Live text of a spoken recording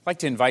I'd like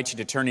to invite you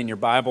to turn in your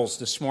Bibles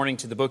this morning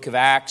to the book of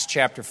Acts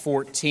chapter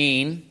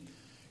 14.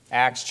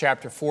 Acts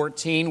chapter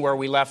 14, where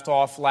we left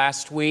off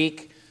last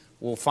week.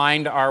 We'll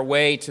find our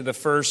way to the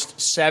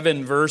first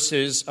 7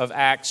 verses of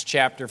Acts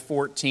chapter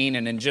 14,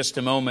 and in just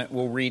a moment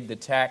we'll read the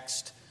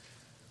text.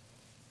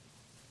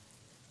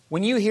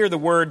 When you hear the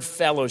word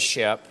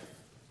fellowship,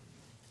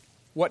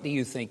 what do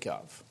you think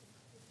of?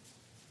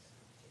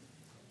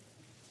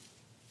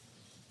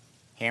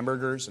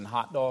 Hamburgers and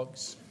hot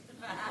dogs?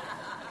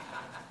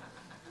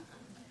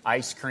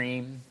 Ice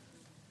cream.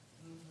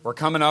 We're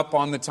coming up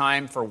on the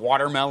time for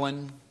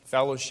watermelon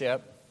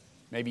fellowship.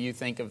 Maybe you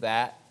think of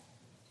that.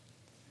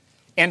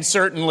 And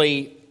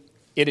certainly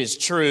it is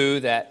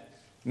true that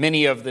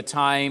many of the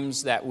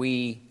times that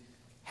we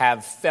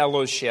have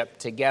fellowship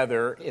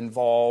together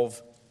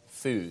involve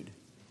food.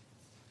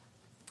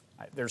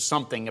 There's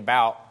something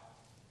about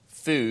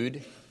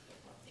food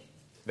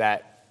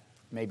that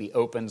maybe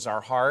opens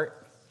our heart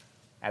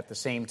at the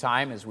same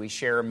time as we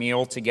share a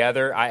meal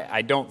together.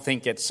 I don't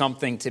think it's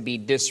something to be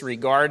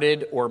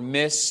disregarded or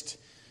missed.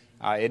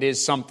 It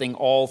is something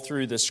all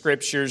through the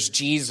Scriptures.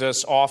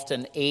 Jesus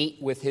often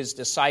ate with His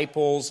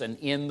disciples, and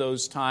in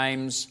those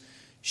times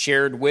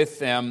shared with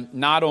them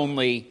not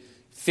only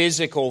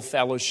physical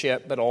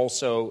fellowship, but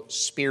also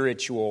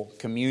spiritual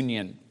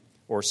communion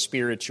or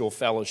spiritual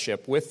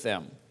fellowship with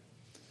them.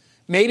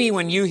 Maybe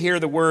when you hear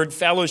the word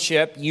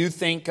fellowship, you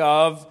think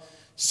of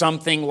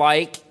something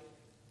like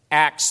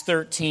Acts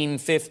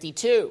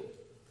 13:52.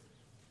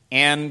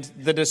 And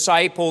the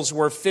disciples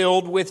were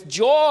filled with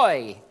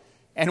joy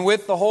and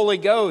with the Holy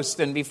Ghost.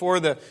 And before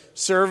the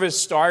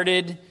service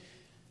started,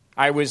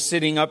 I was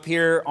sitting up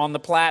here on the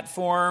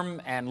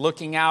platform and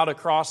looking out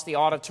across the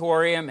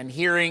auditorium and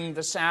hearing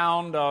the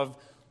sound of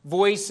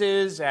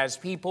voices as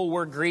people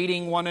were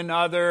greeting one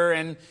another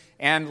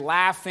and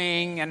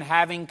laughing and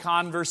having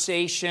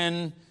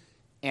conversation.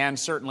 And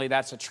certainly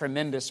that's a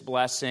tremendous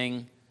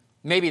blessing.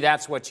 Maybe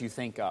that's what you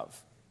think of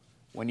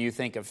when you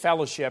think of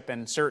fellowship,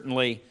 and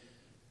certainly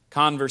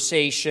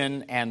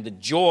conversation and the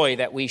joy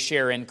that we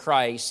share in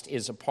Christ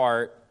is a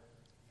part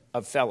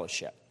of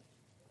fellowship.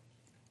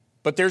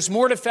 But there's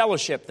more to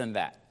fellowship than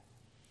that.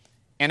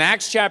 And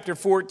Acts chapter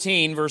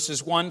 14,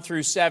 verses 1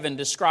 through 7,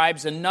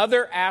 describes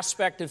another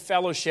aspect of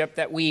fellowship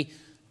that we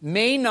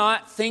may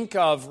not think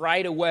of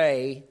right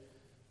away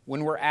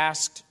when we're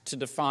asked to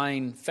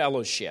define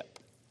fellowship.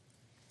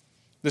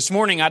 This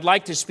morning, I'd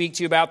like to speak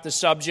to you about the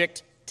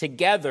subject,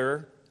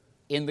 together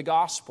in the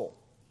gospel,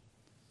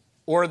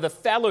 or the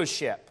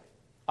fellowship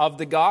of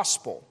the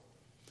gospel.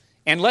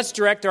 And let's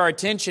direct our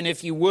attention,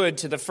 if you would,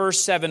 to the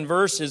first 7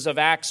 verses of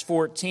Acts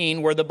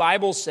 14, where the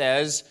Bible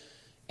says,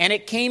 "And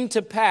it came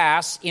to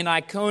pass in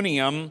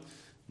Iconium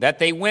that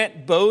they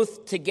went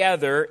both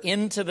together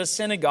into the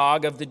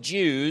synagogue of the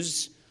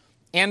Jews,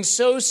 and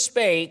so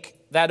spake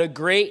that a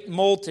great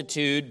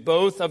multitude,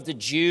 both of the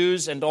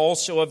Jews and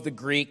also of the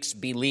Greeks,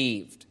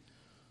 believed.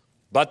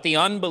 But the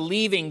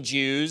unbelieving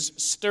Jews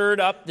stirred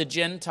up the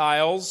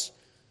Gentiles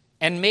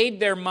and made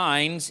their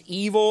minds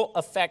evil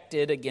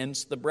affected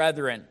against the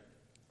brethren.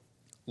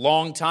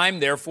 Long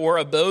time, therefore,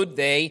 abode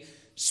they,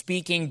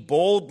 speaking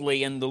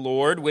boldly in the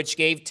Lord, which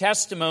gave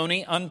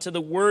testimony unto the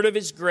word of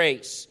His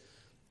grace,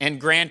 and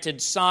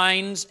granted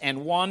signs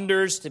and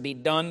wonders to be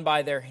done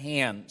by their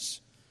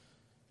hands.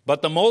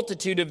 But the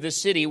multitude of the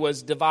city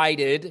was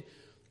divided,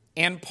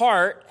 and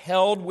part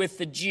held with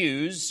the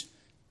Jews,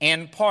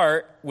 and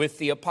part with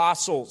the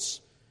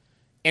apostles.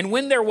 And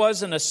when there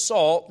was an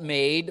assault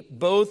made,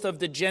 both of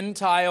the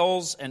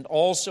Gentiles and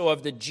also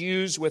of the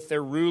Jews with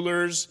their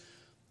rulers,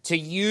 to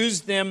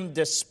use them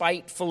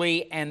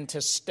despitefully and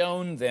to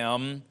stone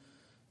them,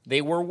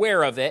 they were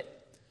ware of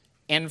it,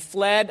 and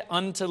fled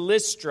unto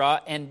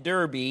Lystra and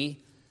Derbe,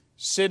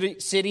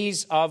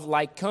 cities of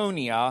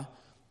Lycaonia,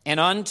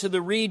 and unto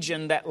the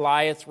region that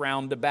lieth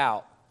round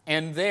about.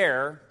 And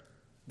there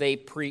they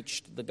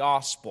preached the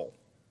gospel."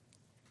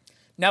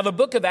 Now, the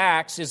book of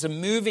Acts is a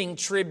moving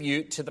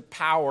tribute to the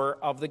power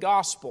of the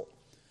gospel.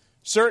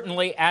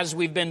 Certainly, as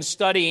we've been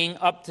studying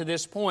up to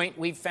this point,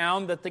 we've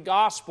found that the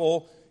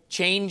gospel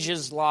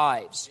changes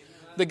lives.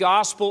 The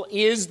gospel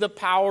is the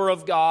power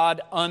of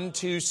God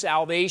unto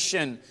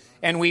salvation.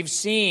 And we've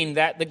seen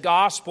that the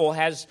gospel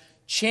has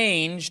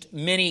changed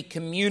many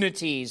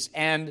communities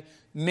and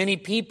many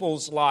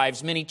people's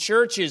lives. Many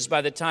churches,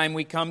 by the time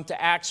we come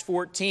to Acts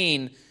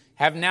 14,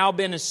 have now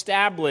been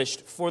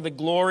established for the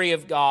glory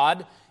of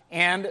God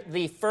and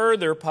the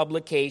further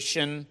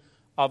publication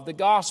of the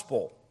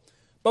gospel.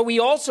 But we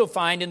also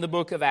find in the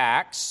book of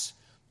Acts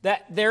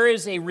that there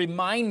is a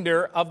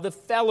reminder of the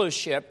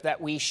fellowship that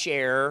we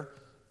share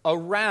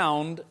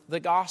around the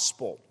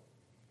gospel.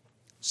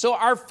 So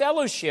our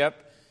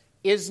fellowship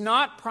is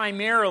not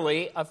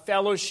primarily a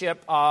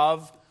fellowship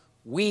of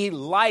we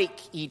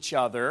like each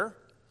other,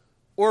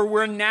 or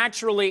we're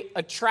naturally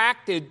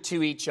attracted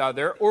to each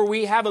other, or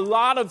we have a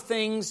lot of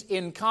things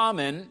in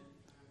common,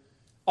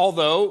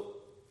 although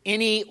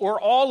any or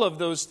all of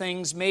those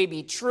things may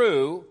be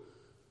true.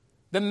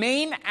 The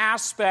main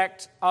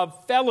aspect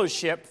of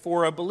fellowship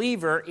for a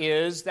believer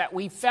is that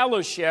we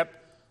fellowship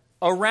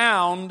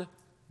around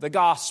the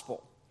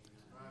gospel.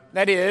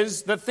 That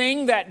is, the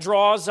thing that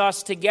draws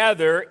us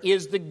together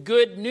is the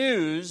good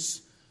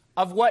news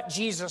of what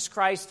Jesus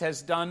Christ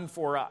has done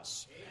for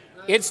us.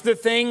 It's the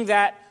thing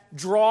that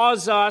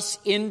draws us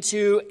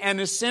into an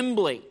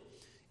assembly.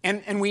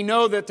 And we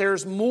know that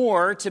there's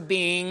more to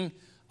being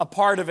a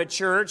part of a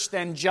church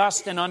than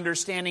just an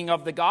understanding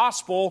of the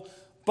gospel,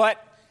 but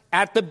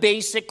at the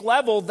basic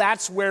level,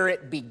 that's where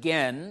it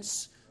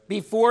begins.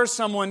 Before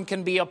someone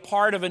can be a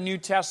part of a New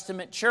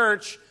Testament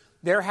church,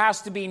 there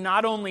has to be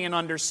not only an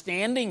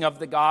understanding of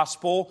the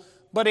gospel,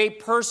 but a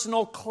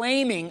personal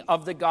claiming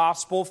of the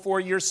gospel for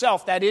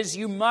yourself. That is,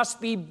 you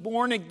must be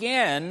born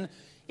again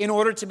in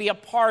order to be a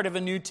part of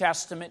a New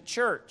Testament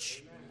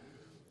church.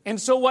 And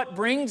so what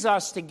brings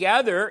us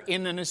together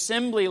in an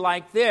assembly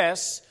like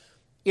this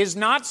is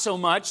not so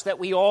much that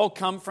we all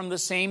come from the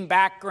same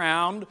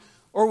background,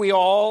 or we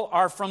all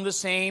are from the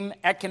same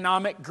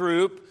economic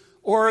group,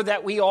 or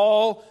that we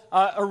all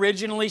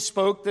originally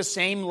spoke the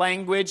same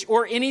language,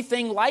 or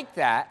anything like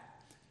that.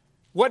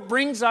 What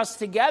brings us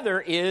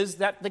together is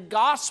that the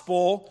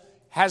gospel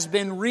has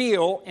been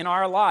real in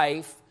our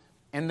life,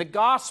 and the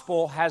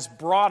gospel has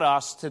brought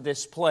us to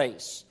this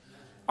place.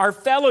 Our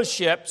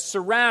fellowship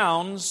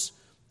surrounds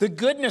the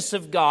goodness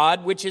of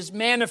God, which is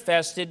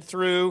manifested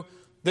through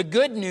the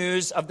good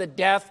news of the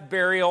death,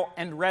 burial,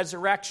 and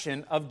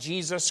resurrection of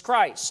Jesus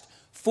Christ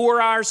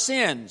for our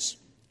sins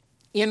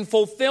in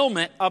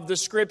fulfillment of the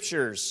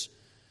Scriptures.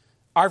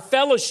 Our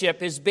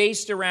fellowship is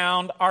based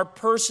around our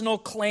personal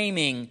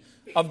claiming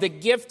of the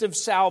gift of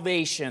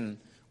salvation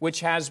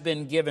which has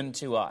been given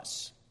to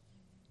us.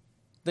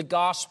 The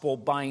gospel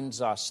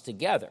binds us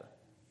together.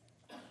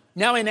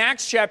 Now in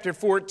Acts chapter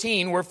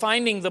 14, we're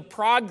finding the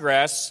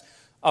progress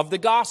of the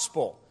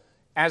gospel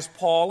as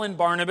Paul and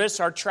Barnabas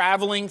are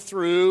traveling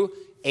through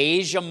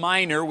Asia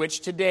Minor, which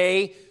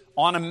today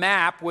on a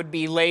map would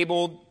be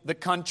labeled the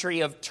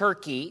country of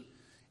Turkey.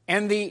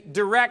 And the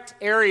direct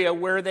area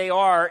where they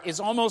are is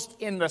almost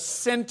in the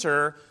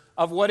center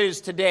of what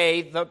is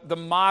today the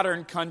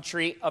modern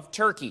country of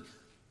Turkey.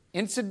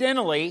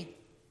 Incidentally,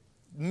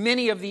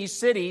 many of these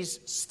cities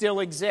still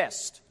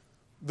exist.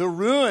 The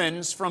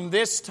ruins from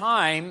this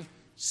time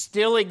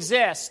still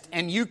exist,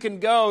 and you can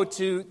go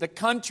to the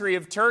country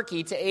of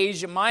Turkey, to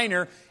Asia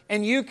Minor,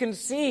 and you can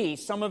see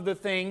some of the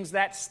things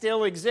that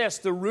still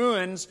exist, the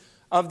ruins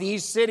of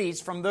these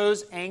cities from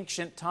those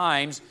ancient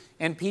times,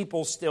 and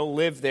people still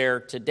live there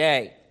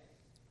today.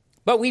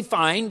 But we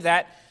find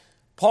that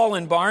Paul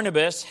and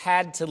Barnabas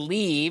had to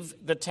leave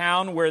the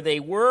town where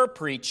they were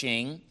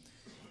preaching,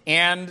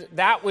 and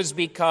that was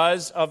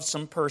because of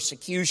some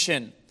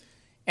persecution.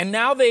 And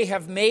now they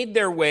have made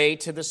their way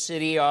to the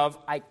city of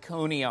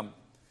Iconium.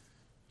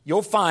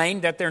 You'll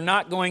find that they're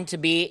not going to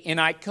be in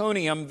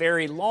Iconium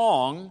very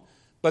long,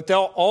 but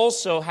they'll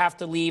also have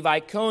to leave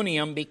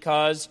Iconium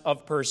because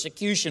of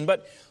persecution.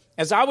 But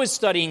as I was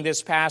studying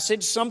this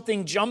passage,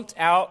 something jumped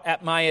out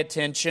at my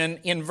attention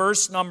in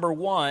verse number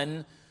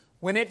 1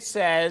 when it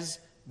says,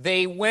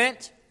 they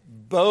went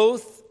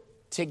both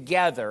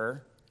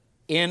together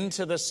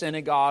into the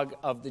synagogue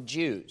of the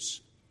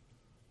Jews.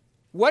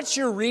 What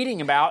you're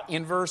reading about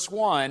in verse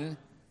 1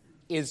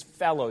 is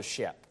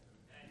fellowship.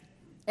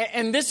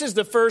 And this is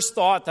the first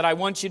thought that I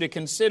want you to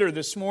consider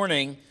this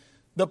morning,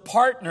 the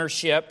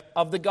partnership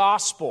of the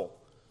gospel.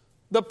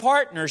 The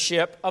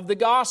partnership of the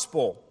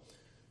gospel.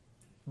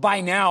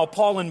 By now,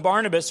 Paul and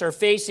Barnabas are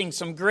facing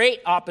some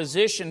great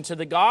opposition to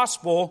the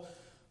gospel,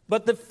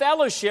 but the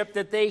fellowship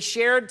that they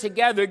shared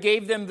together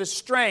gave them the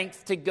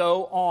strength to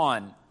go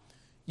on.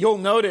 You'll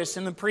notice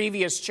in the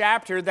previous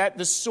chapter that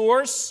the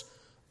source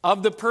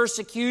of the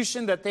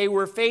persecution that they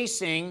were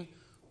facing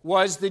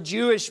was the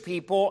Jewish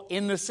people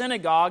in the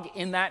synagogue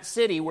in that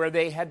city where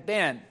they had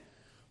been.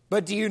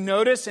 But do you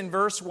notice in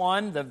verse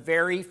 1, the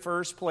very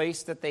first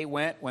place that they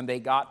went when they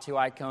got to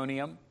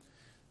Iconium?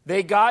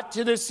 They got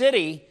to the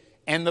city,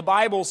 and the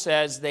Bible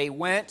says they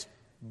went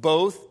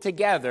both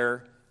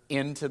together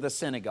into the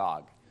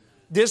synagogue.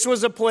 This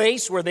was a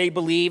place where they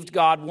believed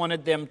God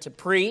wanted them to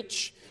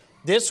preach.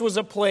 This was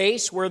a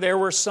place where there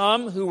were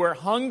some who were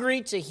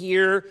hungry to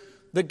hear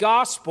the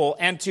gospel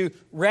and to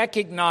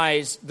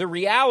recognize the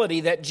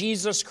reality that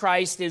Jesus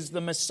Christ is the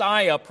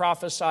Messiah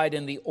prophesied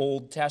in the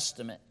Old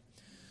Testament.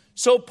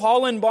 So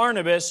Paul and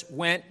Barnabas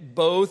went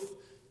both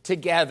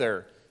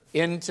together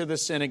into the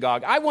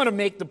synagogue. I want to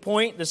make the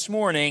point this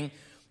morning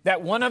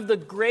that one of the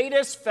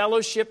greatest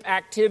fellowship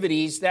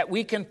activities that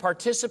we can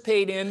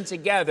participate in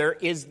together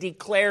is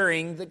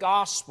declaring the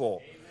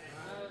gospel.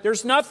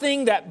 There's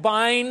nothing that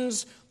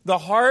binds the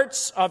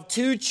hearts of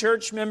two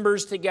church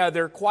members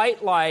together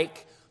quite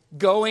like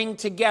going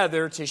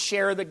together to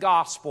share the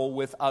gospel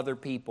with other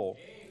people.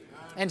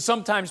 And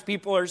sometimes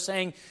people are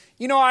saying,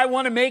 I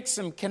want to make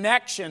some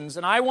connections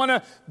and I want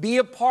to be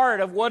a part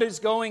of what is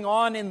going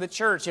on in the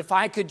church. If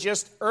I could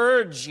just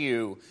urge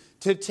you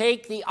to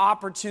take the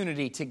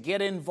opportunity to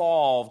get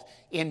involved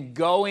in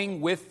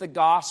going with the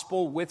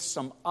gospel with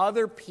some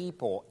other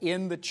people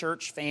in the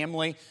church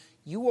family,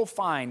 you will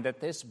find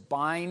that this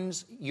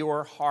binds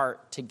your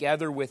heart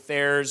together with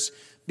theirs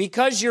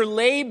because you're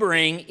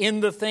laboring in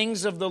the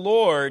things of the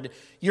Lord,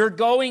 you're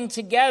going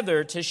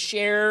together to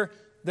share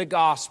the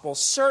gospel.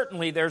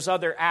 Certainly there's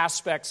other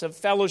aspects of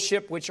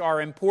fellowship which are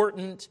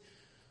important,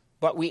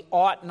 but we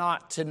ought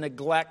not to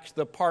neglect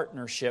the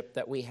partnership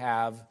that we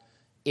have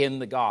in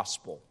the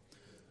gospel.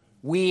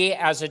 We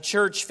as a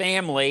church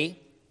family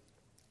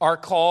are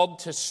called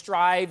to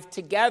strive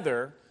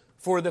together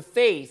for the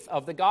faith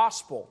of the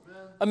gospel.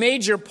 A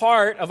major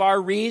part of our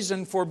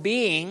reason for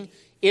being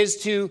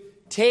is to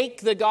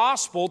take the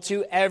gospel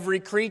to every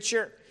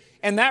creature.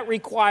 And that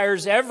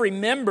requires every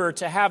member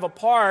to have a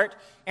part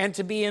and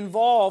to be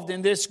involved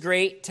in this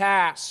great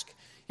task.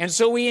 And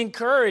so we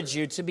encourage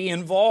you to be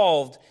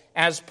involved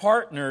as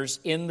partners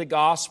in the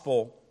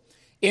gospel.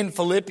 In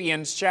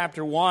Philippians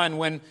chapter 1,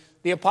 when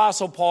the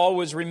Apostle Paul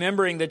was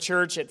remembering the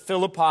church at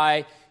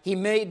Philippi, he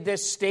made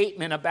this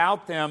statement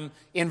about them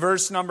in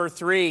verse number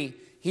 3.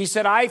 He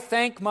said, I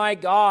thank my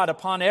God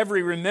upon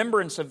every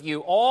remembrance of you,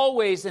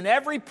 always in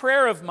every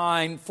prayer of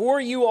mine for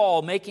you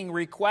all, making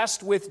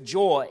request with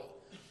joy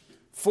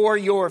for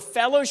your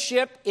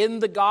fellowship in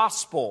the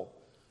gospel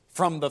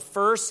from the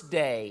first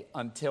day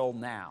until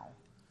now.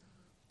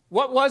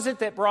 What was it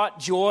that brought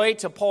joy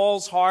to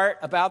Paul's heart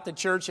about the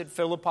church at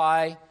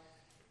Philippi?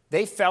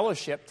 They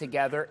fellowshiped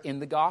together in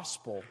the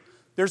gospel.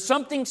 There's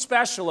something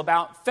special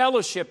about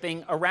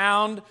fellowshipping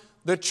around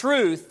the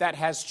truth that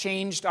has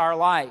changed our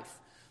life.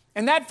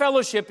 And that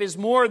fellowship is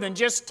more than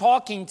just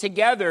talking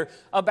together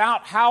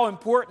about how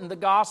important the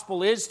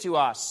gospel is to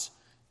us.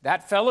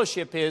 That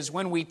fellowship is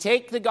when we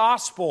take the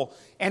gospel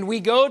and we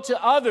go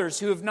to others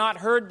who have not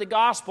heard the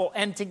gospel,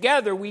 and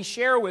together we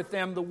share with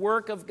them the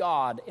work of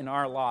God in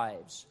our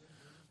lives.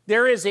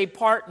 There is a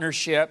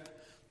partnership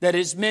that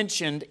is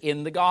mentioned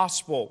in the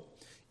gospel.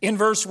 In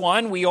verse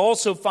 1, we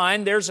also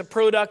find there's a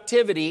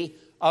productivity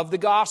of the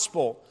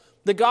gospel.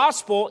 The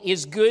gospel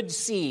is good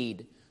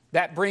seed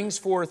that brings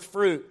forth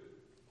fruit.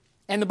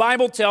 And the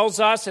Bible tells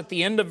us at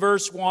the end of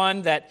verse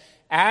 1 that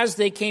as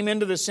they came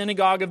into the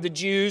synagogue of the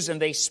Jews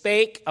and they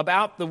spake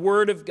about the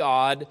word of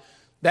God,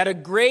 that a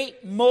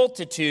great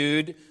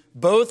multitude,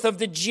 both of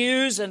the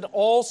Jews and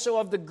also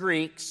of the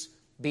Greeks,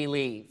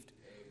 believed.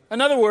 In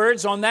other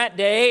words, on that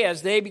day,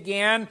 as they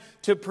began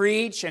to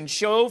preach and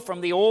show from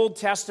the Old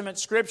Testament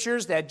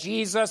scriptures that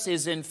Jesus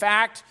is in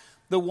fact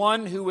the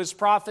one who was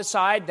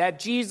prophesied, that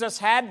Jesus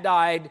had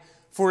died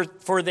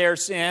for their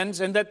sins,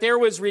 and that there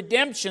was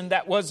redemption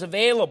that was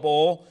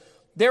available,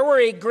 there were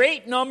a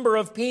great number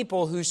of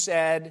people who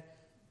said,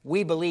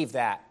 we believe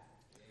that.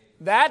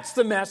 That's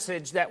the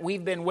message that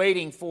we've been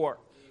waiting for.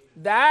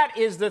 That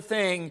is the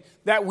thing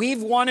that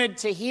we've wanted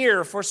to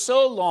hear for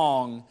so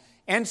long.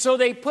 And so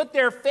they put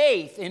their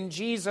faith in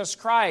Jesus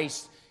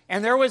Christ.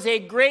 And there was a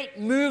great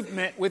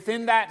movement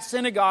within that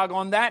synagogue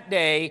on that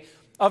day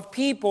of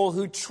people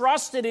who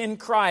trusted in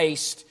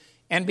Christ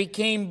and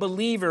became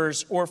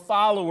believers or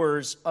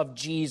followers of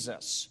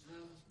Jesus.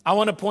 I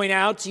want to point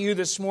out to you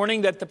this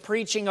morning that the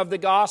preaching of the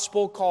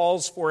gospel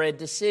calls for a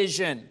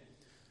decision.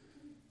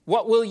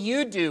 What will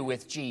you do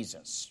with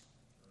Jesus?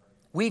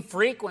 We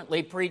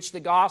frequently preach the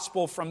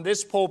gospel from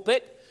this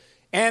pulpit,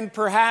 and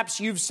perhaps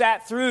you've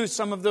sat through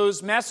some of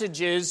those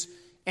messages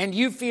and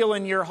you feel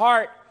in your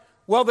heart,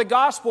 well, the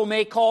gospel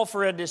may call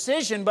for a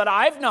decision, but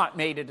I've not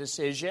made a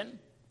decision.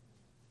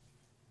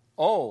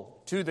 Oh,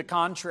 to the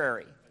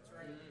contrary.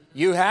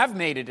 You have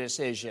made a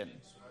decision.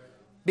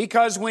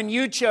 Because when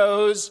you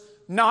chose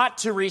not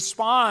to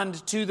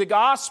respond to the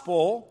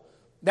gospel,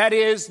 that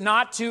is,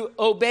 not to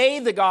obey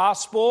the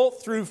gospel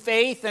through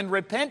faith and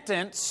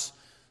repentance,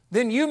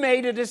 then you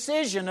made a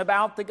decision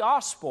about the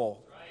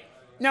gospel.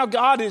 Now,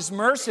 God is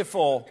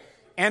merciful,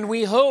 and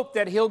we hope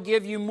that He'll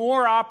give you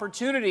more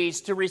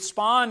opportunities to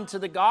respond to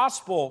the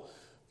gospel.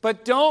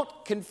 But don't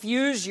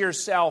confuse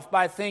yourself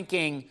by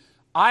thinking,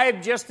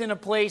 I'm just in a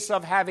place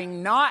of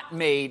having not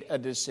made a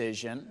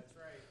decision.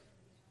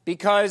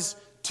 Because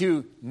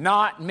to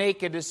not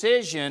make a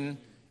decision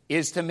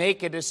is to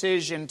make a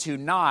decision to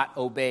not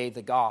obey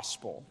the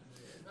gospel.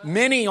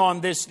 Many on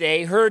this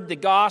day heard the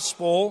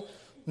gospel.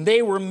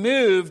 They were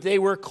moved. They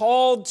were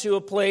called to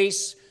a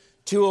place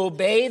to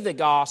obey the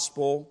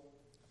gospel,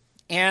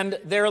 and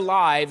their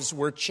lives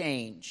were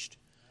changed.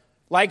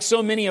 Like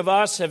so many of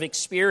us have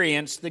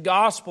experienced, the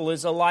gospel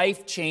is a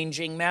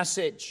life-changing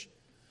message.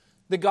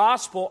 The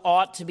gospel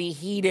ought to be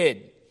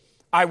heeded.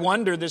 I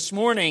wonder this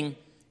morning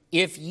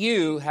if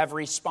you have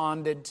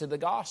responded to the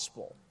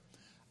gospel.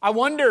 I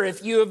wonder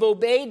if you have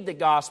obeyed the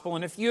gospel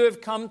and if you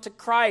have come to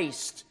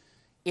Christ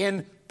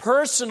in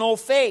personal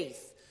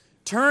faith,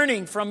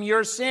 turning from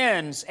your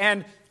sins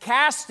and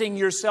casting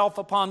yourself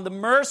upon the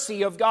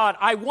mercy of God.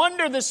 I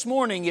wonder this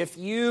morning if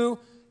you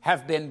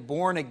have been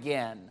born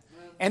again.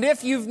 And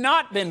if you've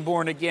not been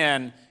born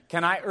again,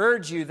 can I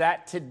urge you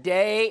that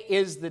today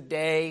is the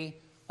day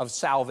of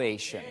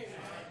salvation.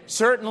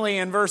 Certainly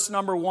in verse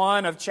number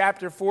 1 of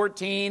chapter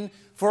 14,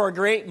 for a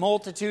great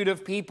multitude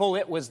of people,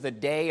 it was the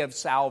day of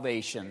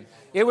salvation.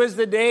 It was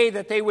the day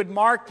that they would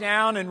mark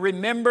down and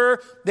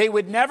remember. They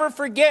would never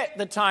forget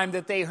the time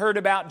that they heard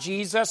about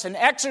Jesus and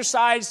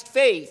exercised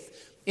faith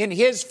in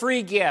His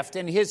free gift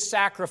and His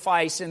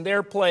sacrifice in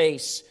their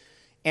place,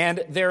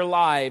 and their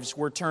lives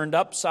were turned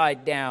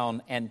upside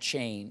down and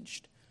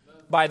changed.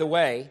 By the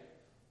way,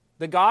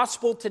 the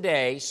gospel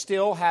today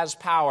still has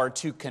power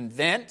to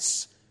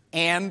convince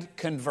and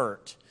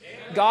convert.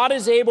 God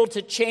is able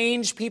to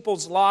change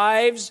people's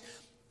lives.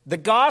 The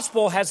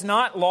gospel has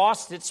not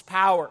lost its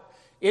power.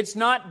 It's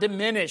not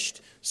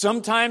diminished.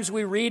 Sometimes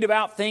we read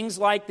about things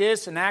like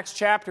this in Acts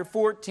chapter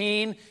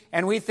 14,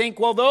 and we think,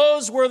 well,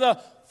 those were the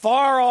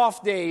far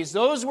off days.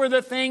 Those were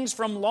the things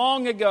from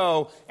long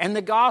ago, and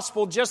the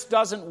gospel just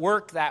doesn't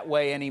work that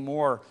way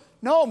anymore.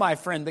 No, my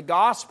friend, the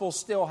gospel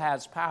still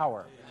has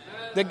power.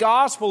 The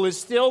gospel is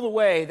still the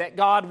way that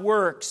God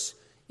works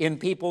in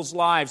people's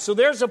lives. So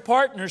there's a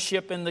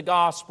partnership in the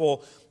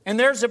gospel, and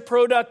there's a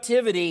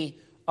productivity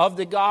of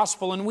the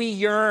gospel, and we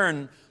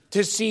yearn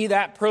to see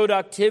that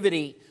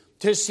productivity,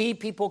 to see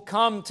people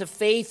come to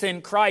faith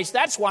in Christ.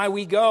 That's why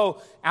we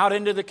go out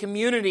into the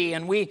community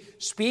and we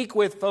speak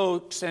with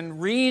folks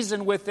and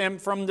reason with them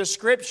from the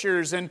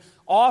Scriptures and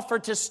offer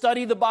to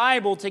study the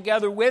Bible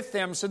together with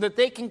them so that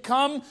they can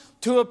come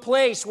to a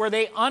place where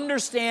they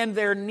understand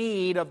their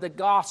need of the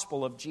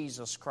gospel of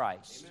Jesus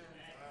Christ.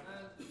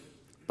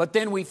 But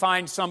then we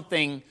find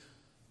something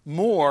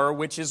more,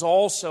 which is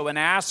also an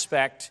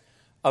aspect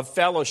of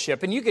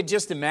fellowship. And you could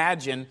just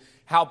imagine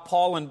how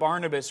Paul and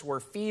Barnabas were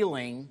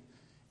feeling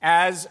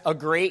as a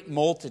great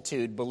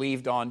multitude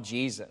believed on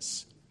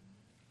Jesus.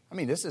 I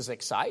mean, this is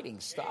exciting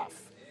stuff.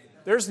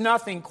 There's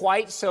nothing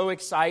quite so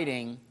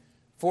exciting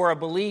for a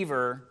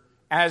believer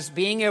as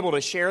being able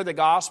to share the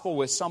gospel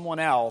with someone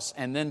else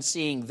and then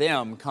seeing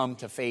them come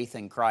to faith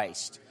in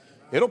Christ.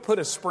 It'll put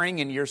a spring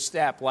in your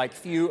step like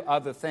few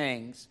other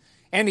things.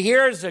 And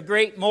here's a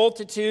great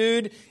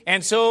multitude,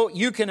 and so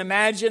you can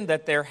imagine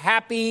that they're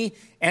happy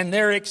and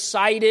they're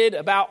excited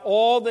about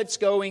all that's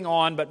going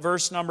on. But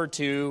verse number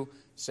 2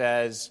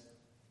 says,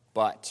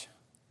 but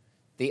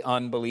the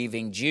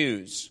unbelieving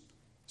Jews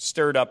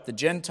stirred up the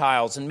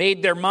Gentiles and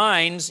made their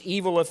minds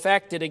evil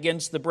affected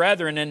against the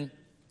brethren. And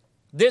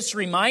this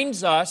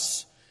reminds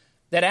us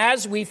that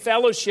as we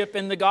fellowship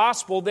in the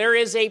gospel, there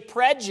is a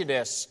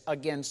prejudice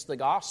against the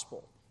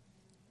gospel.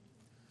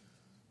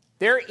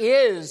 There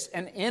is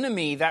an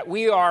enemy that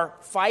we are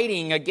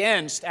fighting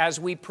against as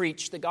we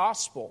preach the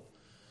gospel.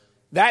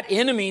 That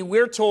enemy,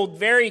 we're told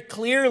very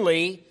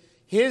clearly,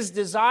 his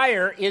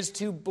desire is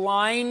to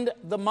blind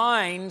the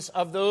minds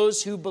of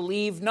those who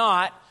believe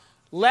not,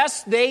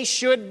 lest they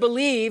should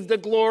believe the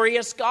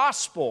glorious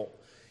gospel.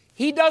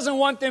 He doesn't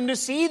want them to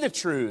see the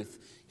truth.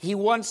 He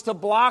wants to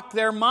block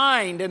their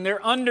mind and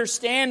their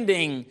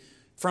understanding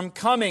from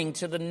coming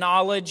to the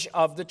knowledge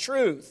of the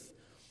truth.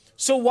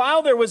 So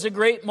while there was a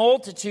great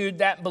multitude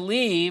that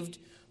believed,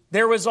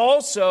 there was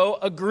also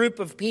a group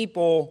of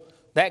people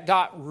that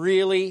got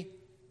really,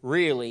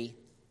 really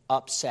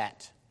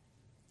upset.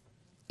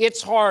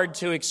 It's hard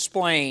to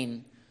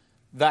explain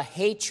the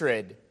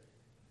hatred,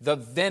 the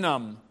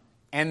venom,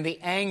 and the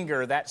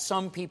anger that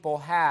some people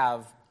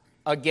have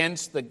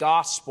against the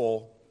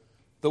gospel,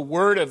 the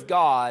Word of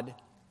God,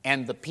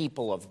 and the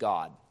people of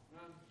God.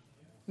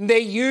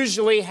 They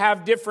usually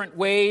have different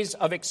ways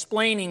of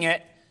explaining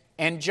it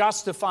and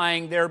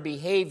justifying their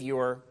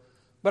behavior.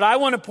 But I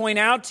want to point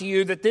out to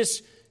you that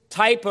this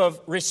type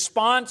of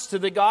response to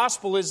the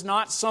gospel is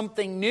not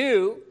something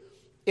new.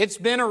 It's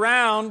been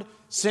around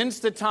since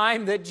the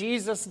time that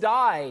Jesus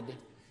died.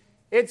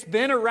 It's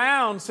been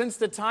around since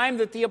the time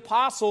that the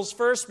apostles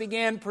first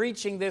began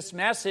preaching this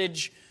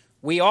message.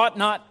 We ought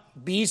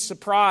not be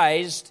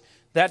surprised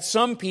that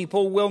some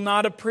people will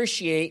not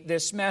appreciate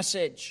this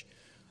message.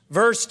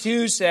 Verse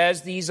 2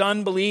 says, these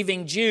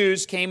unbelieving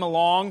Jews came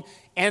along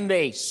and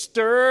they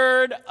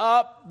stirred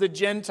up the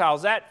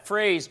Gentiles. That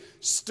phrase,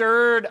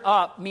 stirred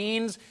up,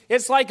 means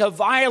it's like a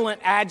violent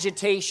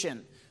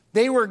agitation.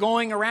 They were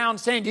going around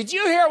saying, did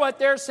you hear what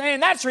they're saying?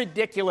 That's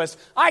ridiculous.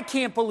 I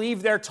can't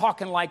believe they're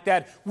talking like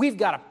that. We've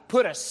got to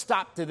put a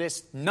stop to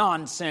this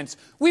nonsense.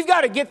 We've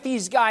got to get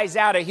these guys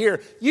out of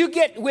here. You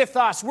get with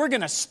us. We're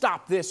going to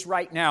stop this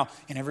right now.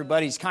 And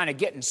everybody's kind of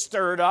getting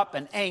stirred up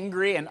and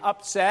angry and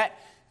upset.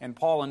 And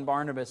Paul and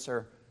Barnabas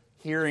are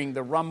hearing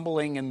the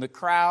rumbling in the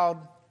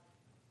crowd.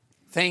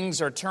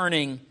 Things are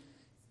turning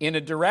in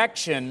a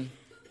direction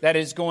that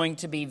is going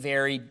to be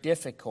very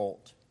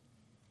difficult.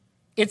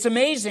 It's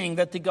amazing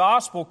that the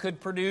gospel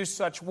could produce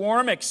such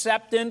warm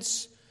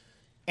acceptance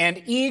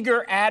and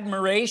eager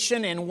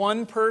admiration in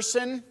one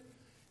person,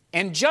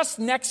 and just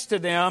next to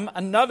them,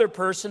 another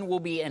person will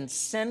be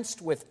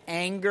incensed with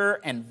anger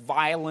and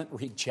violent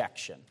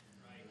rejection.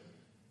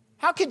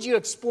 How could you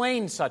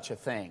explain such a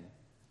thing?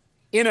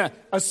 In an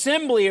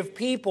assembly of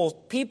people,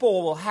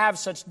 people will have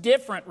such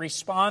different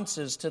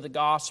responses to the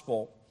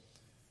gospel.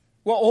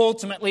 Well,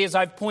 ultimately, as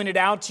I've pointed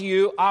out to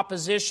you,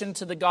 opposition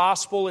to the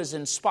gospel is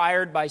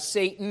inspired by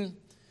Satan,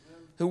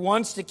 who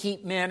wants to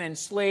keep men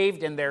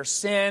enslaved in their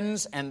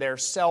sins and their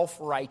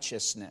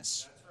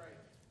self-righteousness.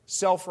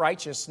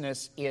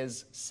 Self-righteousness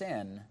is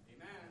sin.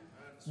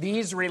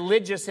 These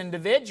religious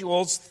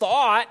individuals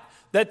thought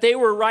that they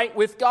were right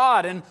with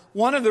God. And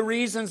one of the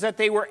reasons that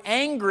they were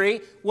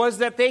angry was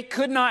that they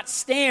could not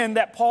stand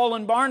that Paul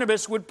and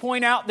Barnabas would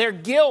point out their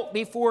guilt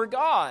before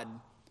God.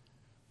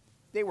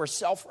 They were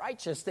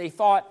self-righteous. They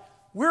thought,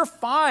 we're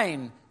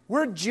fine.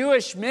 We're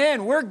Jewish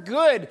men. We're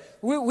good.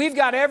 We've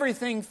got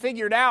everything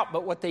figured out.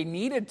 But what they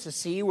needed to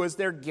see was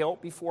their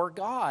guilt before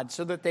God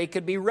so that they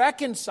could be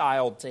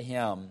reconciled to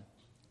Him.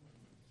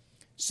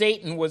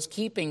 Satan was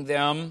keeping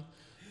them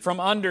from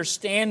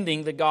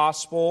understanding the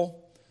gospel.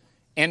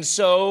 And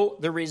so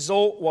the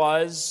result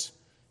was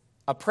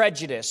a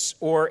prejudice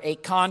or a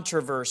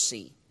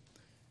controversy.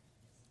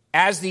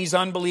 As these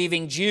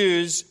unbelieving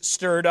Jews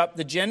stirred up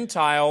the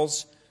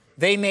Gentiles,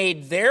 they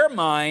made their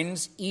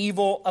minds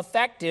evil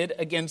affected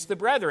against the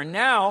brethren.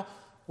 Now,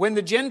 when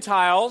the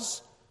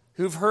Gentiles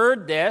who've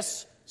heard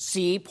this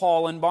see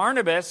Paul and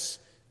Barnabas,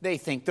 they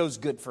think those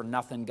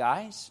good-for-nothing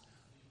guys,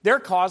 they're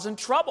causing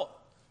trouble.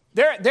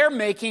 They're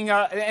making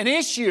an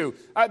issue.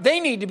 They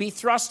need to be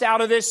thrust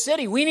out of this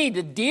city. We need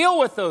to deal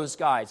with those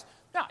guys.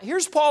 Now,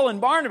 here's Paul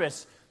and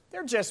Barnabas.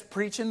 They're just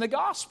preaching the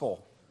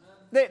gospel.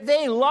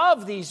 They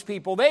love these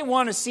people. They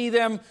want to see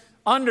them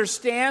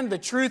understand the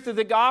truth of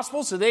the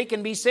gospel so they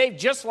can be saved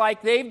just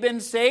like they've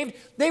been saved.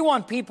 They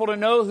want people to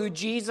know who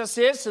Jesus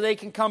is so they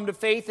can come to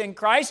faith in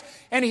Christ.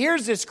 And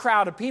here's this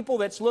crowd of people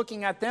that's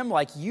looking at them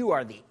like, you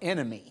are the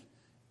enemy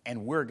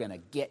and we're going to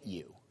get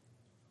you.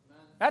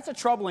 That's a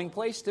troubling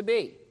place to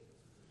be.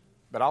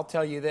 But I'll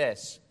tell you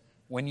this,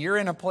 when you're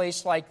in a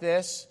place like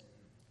this,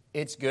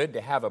 it's good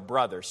to have a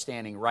brother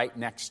standing right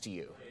next to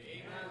you.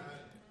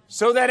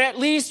 So that at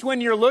least when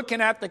you're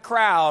looking at the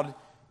crowd,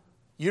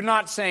 you're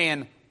not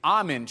saying,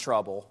 I'm in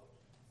trouble.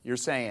 You're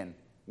saying,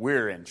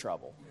 we're in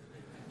trouble.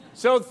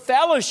 So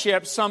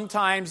fellowship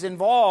sometimes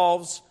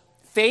involves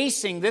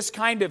facing this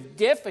kind of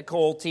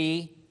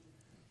difficulty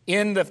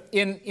in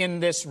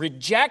this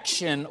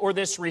rejection or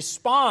this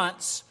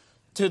response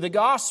to the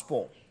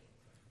gospel.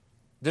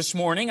 This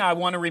morning, I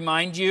want to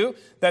remind you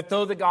that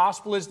though the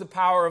gospel is the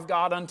power of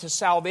God unto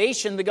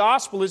salvation, the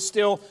gospel is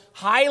still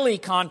highly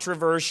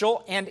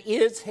controversial and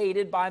is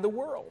hated by the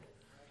world.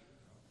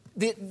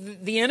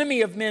 The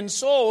enemy of men's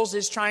souls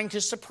is trying to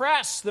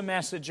suppress the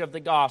message of the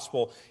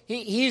gospel.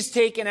 He's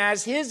taken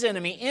as his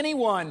enemy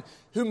anyone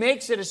who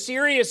makes it a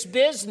serious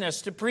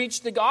business to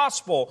preach the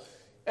gospel.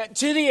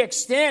 To the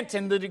extent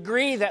and the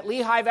degree that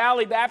Lehigh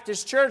Valley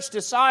Baptist Church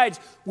decides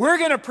we're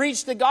going to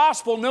preach the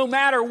gospel no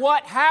matter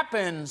what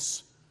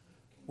happens,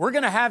 we're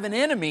going to have an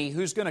enemy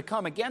who's going to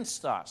come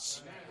against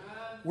us.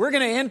 We're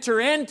going to enter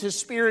into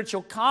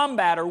spiritual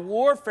combat or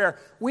warfare.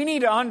 We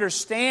need to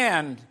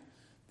understand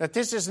that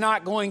this is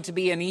not going to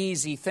be an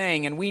easy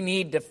thing, and we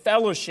need to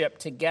fellowship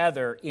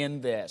together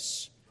in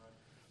this.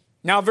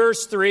 Now,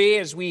 verse 3,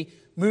 as we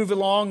move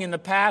along in the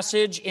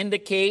passage,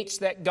 indicates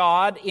that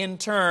God, in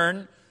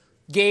turn,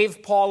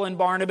 gave Paul and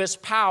Barnabas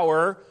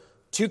power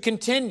to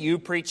continue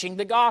preaching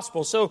the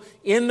gospel. So,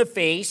 in the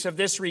face of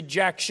this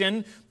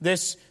rejection,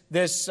 this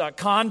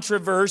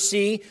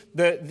controversy,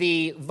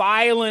 the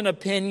violent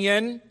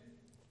opinion,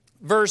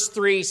 verse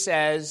 3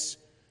 says,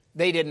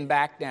 they didn't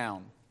back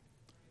down.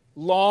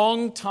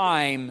 Long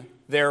time,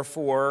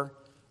 therefore,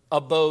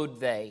 abode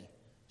they,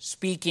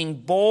 speaking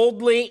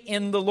boldly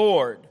in the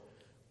Lord,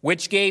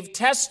 which gave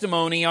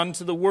testimony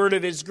unto the word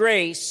of His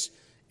grace,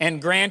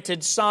 and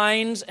granted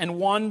signs and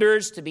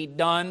wonders to be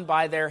done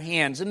by their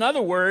hands. In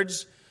other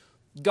words,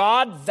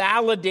 God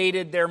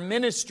validated their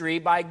ministry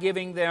by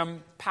giving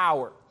them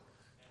power.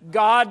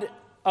 God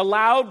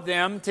allowed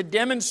them to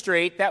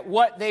demonstrate that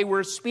what they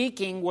were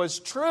speaking was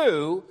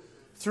true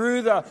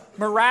through the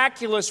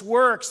miraculous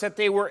works that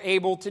they were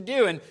able to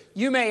do. And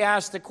you may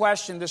ask the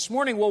question this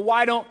morning, well,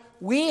 why don't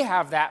we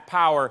have that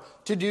power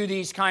to do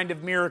these kind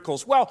of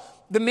miracles? Well,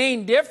 the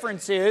main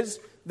difference is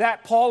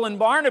that Paul and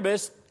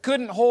Barnabas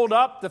couldn't hold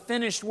up the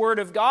finished word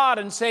of God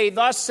and say,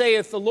 thus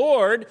saith the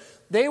Lord.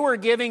 They were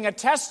giving a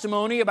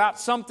testimony about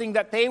something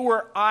that they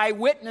were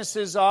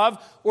eyewitnesses of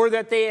or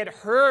that they had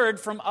heard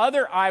from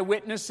other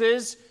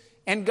eyewitnesses,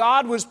 and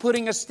God was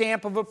putting a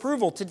stamp of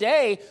approval.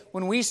 Today,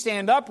 when we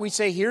stand up, we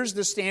say, here's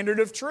the standard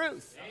of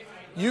truth.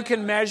 You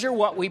can measure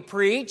what we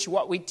preach,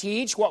 what we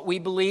teach, what we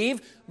believe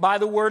by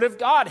the Word of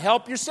God.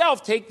 Help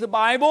yourself. Take the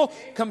Bible,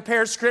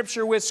 compare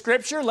Scripture with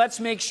Scripture. Let's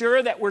make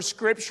sure that we're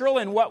scriptural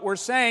in what we're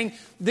saying.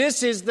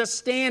 This is the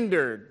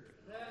standard.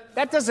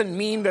 That doesn't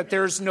mean that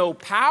there's no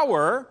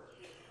power.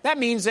 That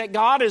means that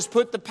God has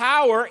put the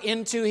power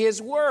into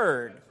His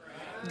Word.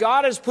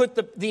 God has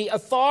put the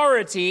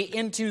authority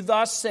into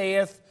thus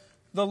saith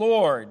the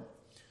Lord.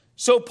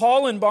 So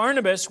Paul and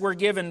Barnabas were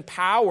given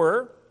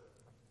power.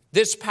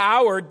 This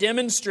power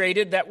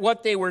demonstrated that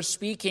what they were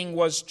speaking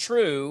was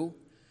true,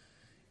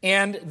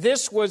 and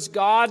this was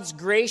God's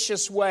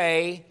gracious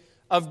way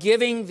of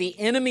giving the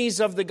enemies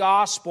of the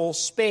gospel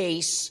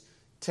space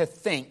to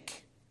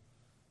think.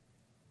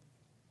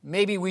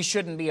 Maybe we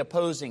shouldn't be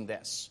opposing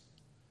this.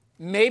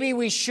 Maybe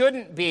we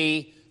shouldn't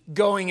be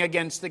going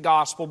against the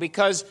gospel,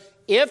 because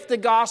if the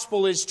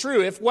gospel is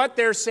true, if what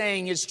they're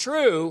saying is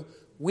true,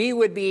 we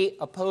would be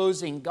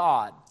opposing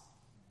God.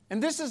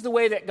 And this is the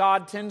way that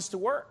God tends to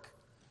work.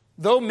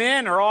 though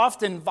men are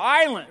often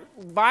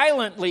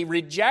violently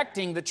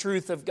rejecting the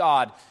truth of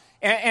God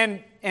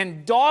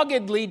and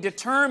doggedly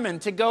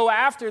determined to go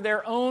after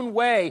their own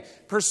way,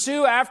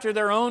 pursue after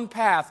their own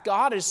path,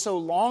 God is so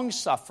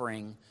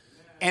long-suffering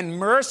and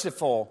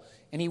merciful,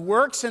 and He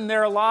works in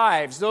their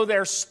lives. Though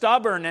they're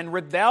stubborn and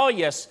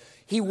rebellious,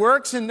 He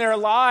works in their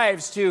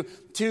lives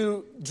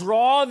to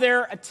draw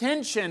their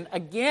attention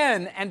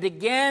again and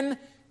again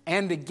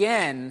and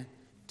again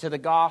to the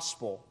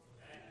gospel.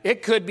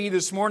 It could be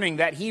this morning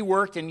that He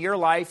worked in your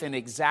life in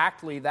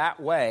exactly that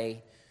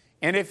way.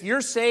 And if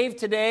you're saved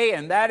today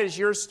and that is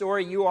your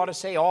story, you ought to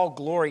say all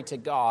glory to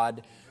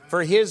God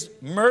for His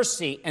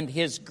mercy and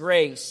His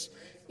grace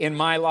in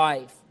my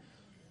life.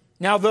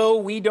 Now, though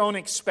we don't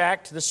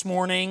expect this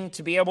morning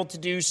to be able to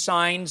do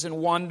signs and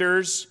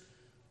wonders,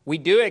 we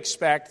do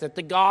expect that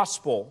the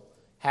gospel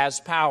has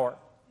power.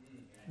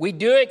 We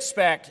do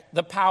expect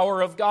the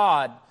power of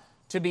God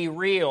to be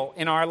real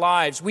in our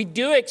lives. We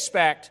do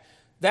expect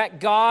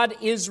that God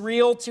is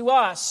real to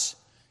us,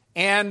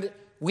 and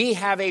we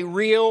have a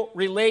real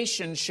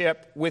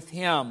relationship with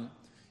Him.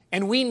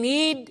 And we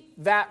need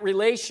that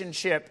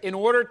relationship in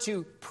order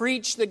to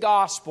preach the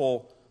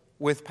gospel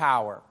with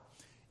power.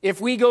 If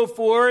we go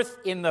forth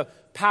in the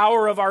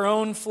power of our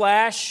own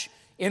flesh,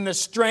 in the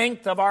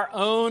strength of our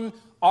own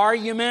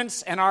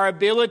arguments and our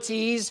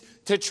abilities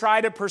to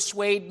try to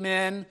persuade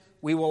men,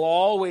 we will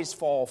always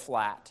fall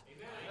flat.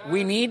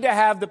 We need to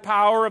have the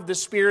power of the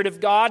Spirit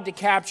of God to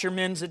capture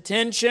men's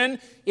attention.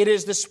 It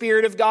is the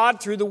Spirit of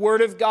God through the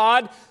Word of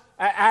God,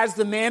 as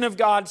the man of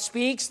God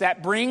speaks,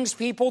 that brings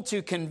people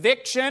to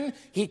conviction.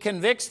 He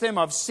convicts them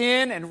of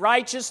sin and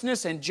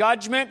righteousness and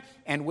judgment.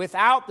 And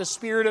without the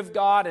Spirit of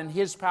God and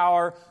His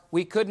power,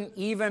 we couldn't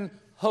even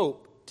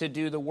hope to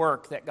do the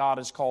work that God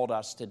has called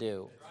us to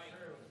do.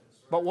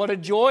 But what a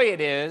joy it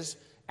is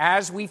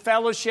as we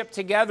fellowship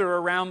together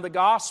around the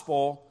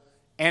gospel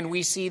and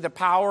we see the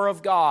power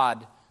of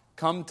God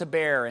come to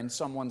bear in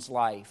someone's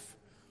life.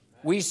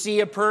 We see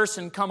a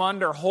person come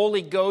under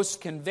Holy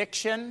Ghost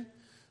conviction.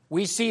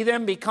 We see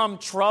them become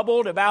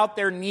troubled about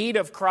their need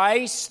of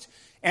Christ,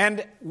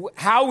 and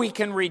how we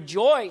can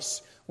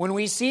rejoice when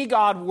we see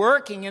God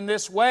working in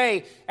this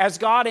way as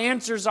God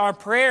answers our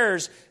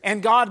prayers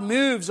and God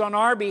moves on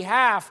our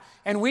behalf.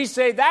 And we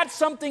say that's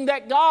something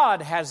that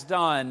God has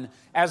done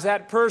as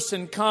that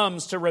person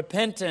comes to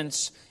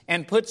repentance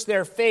and puts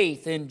their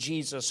faith in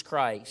Jesus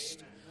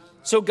Christ.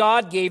 So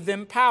God gave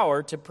them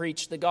power to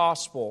preach the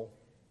gospel.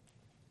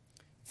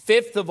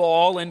 Fifth of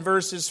all, in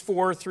verses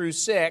 4 through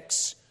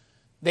 6,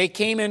 they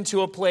came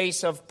into a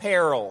place of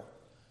peril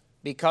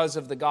because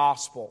of the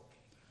gospel.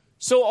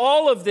 So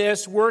all of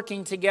this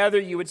working together,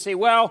 you would say,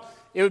 well,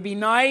 it would be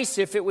nice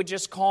if it would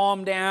just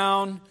calm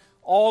down.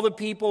 All the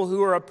people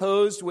who are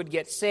opposed would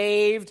get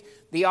saved.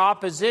 The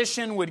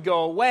opposition would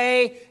go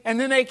away. And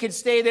then they could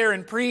stay there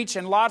and preach,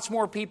 and lots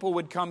more people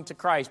would come to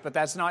Christ. But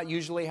that's not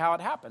usually how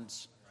it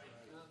happens.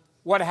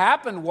 What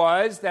happened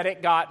was that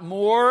it got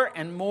more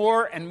and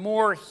more and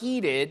more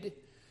heated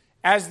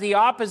as the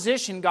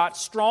opposition got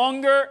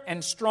stronger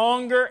and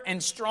stronger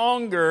and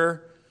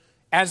stronger.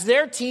 As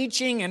they're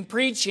teaching and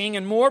preaching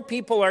and more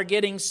people are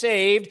getting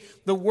saved,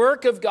 the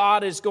work of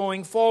God is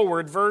going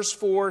forward. Verse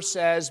 4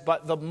 says,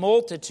 "But the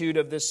multitude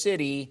of the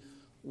city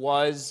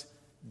was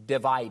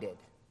divided."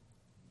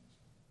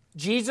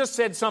 Jesus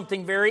said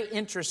something very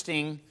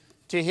interesting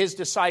to His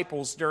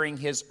disciples during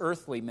His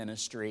earthly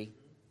ministry.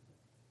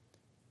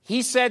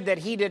 He said that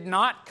He did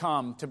not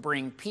come to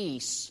bring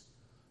peace,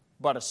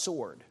 but a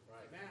sword.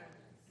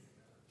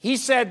 He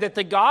said that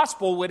the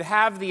gospel would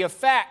have the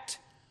effect,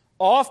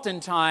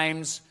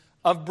 oftentimes,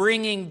 of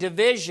bringing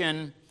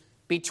division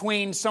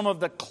between some of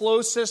the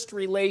closest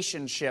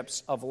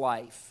relationships of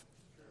life.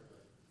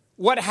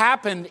 What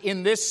happened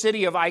in this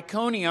city of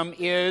Iconium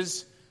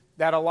is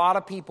that a lot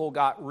of people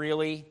got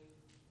really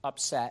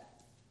upset.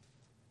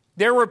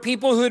 There were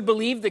people who had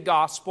believed the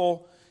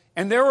gospel,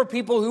 and there were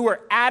people who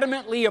were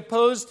adamantly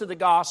opposed to the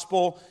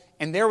gospel,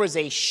 and there was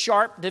a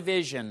sharp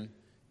division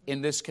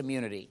in this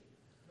community.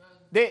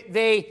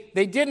 They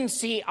didn't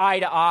see eye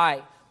to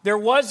eye. There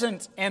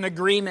wasn't an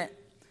agreement.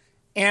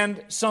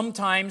 And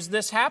sometimes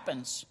this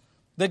happens.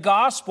 The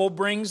gospel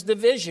brings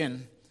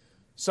division.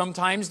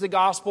 Sometimes the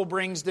gospel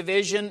brings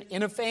division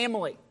in a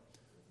family.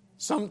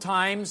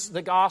 Sometimes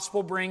the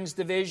gospel brings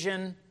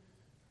division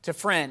to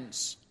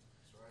friends.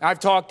 I've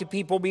talked to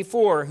people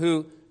before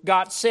who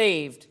got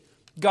saved.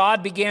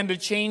 God began to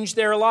change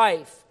their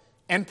life.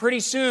 And pretty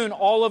soon,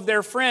 all of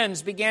their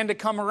friends began to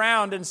come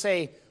around and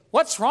say,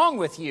 "What's wrong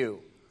with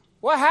you?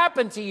 What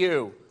happened to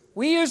you?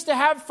 We used to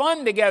have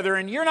fun together,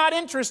 and you're not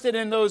interested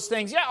in those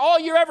things. Yeah, all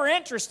you're ever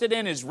interested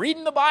in is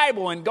reading the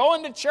Bible and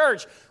going to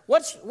church.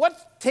 What's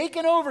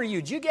taken over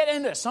you? Did you get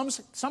into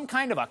some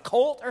kind of a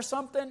cult or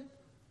something?"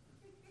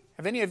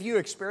 Have any of you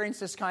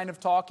experienced this kind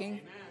of talking?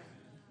 Amen.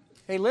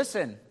 Hey,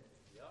 listen,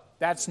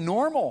 that's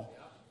normal.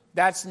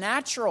 That's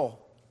natural.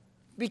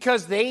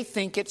 Because they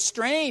think it's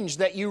strange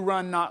that you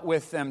run not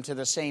with them to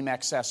the same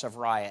excess of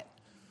riot.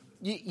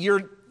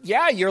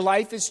 your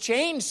life has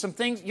changed. Some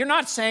things, you're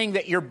not saying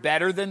that you're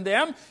better than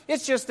them.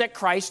 It's just that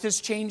Christ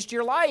has changed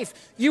your life.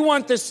 You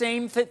want the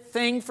same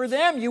thing for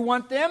them. You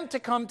want them to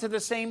come to the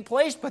same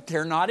place, but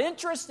they're not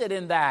interested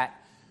in that.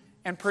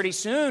 And pretty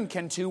soon,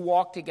 can two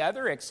walk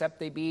together except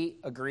they be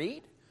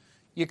agreed?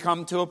 You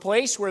come to a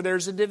place where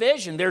there's a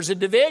division. There's a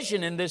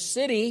division in this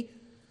city.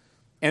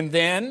 And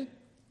then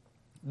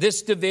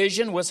this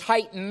division was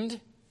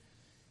heightened.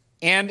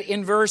 And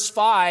in verse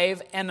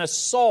 5, an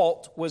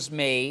assault was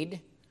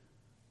made,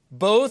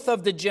 both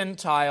of the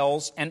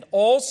Gentiles and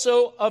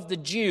also of the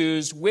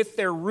Jews with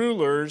their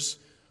rulers,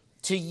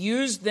 to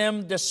use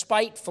them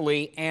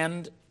despitefully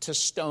and to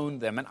stone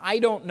them. And I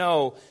don't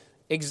know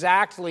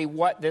exactly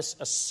what this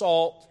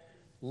assault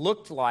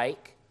looked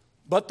like,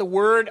 but the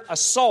word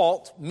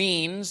assault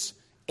means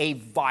a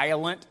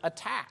violent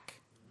attack.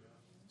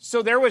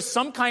 So there was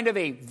some kind of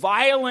a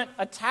violent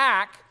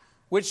attack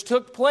which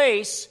took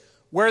place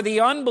where the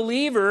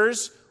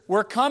unbelievers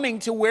were coming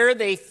to where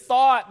they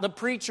thought the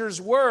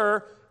preachers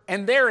were,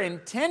 and their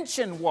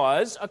intention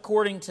was,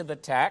 according to the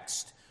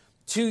text,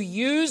 to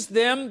use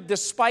them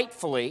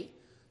despitefully.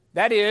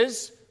 That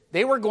is,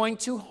 they were going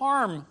to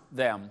harm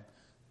them.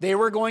 They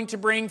were going to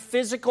bring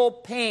physical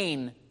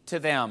pain to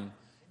them.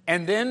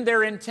 And then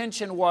their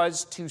intention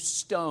was to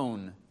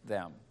stone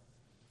them.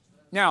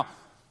 Now,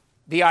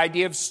 the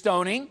idea of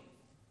stoning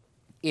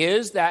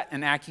is that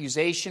an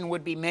accusation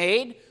would be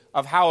made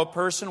of how a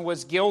person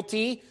was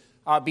guilty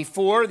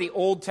before the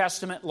Old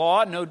Testament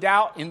law. No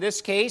doubt, in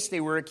this case,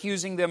 they were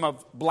accusing them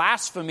of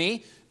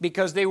blasphemy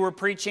because they were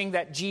preaching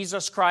that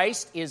Jesus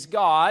Christ is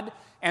God.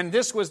 And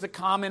this was the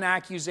common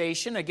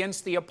accusation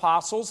against the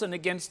apostles and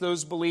against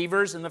those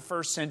believers in the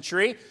first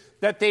century,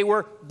 that they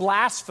were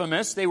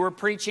blasphemous. They were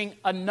preaching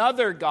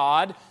another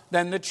God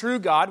than the true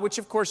God, which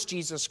of course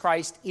Jesus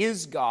Christ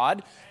is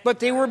God. But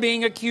they were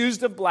being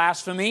accused of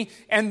blasphemy.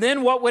 And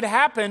then what would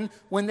happen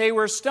when they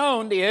were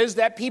stoned is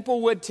that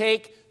people would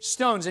take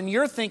stones. And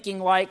you're thinking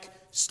like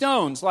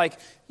stones, like,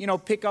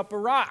 pick up a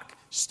rock,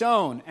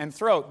 stone, and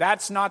throw.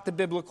 That's not the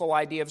biblical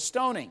idea of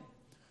stoning.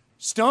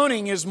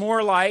 Stoning is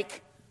more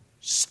like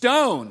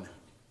stone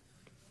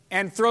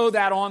and throw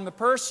that on the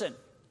person.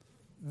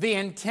 The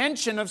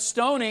intention of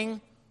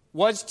stoning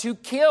was to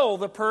kill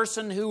the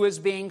person who was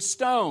being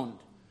stoned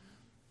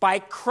by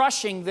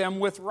crushing them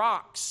with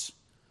rocks.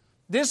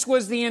 This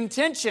was the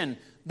intention.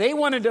 They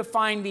wanted to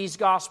find these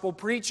gospel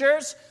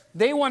preachers.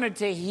 They wanted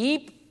to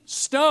heap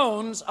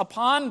stones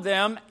upon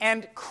them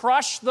and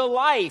crush the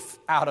life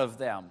out of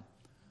them.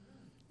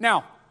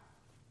 Now,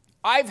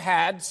 I've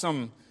had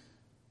some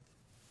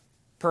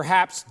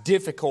perhaps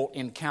difficult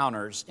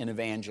encounters in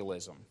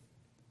evangelism.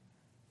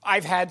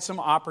 I've had some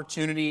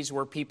opportunities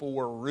where people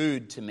were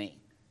rude to me.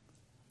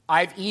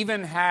 I've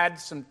even had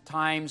some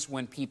times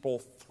when people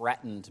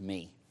threatened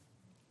me.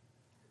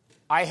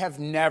 I have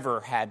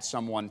never had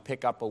someone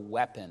pick up a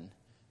weapon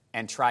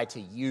and try to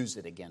use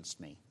it against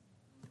me.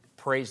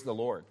 Praise the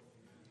Lord.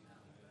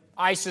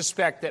 I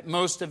suspect that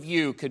most of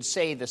you could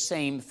say the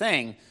same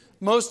thing.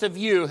 Most of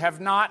you have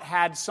not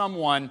had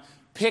someone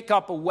pick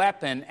up a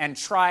weapon and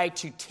try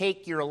to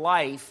take your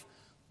life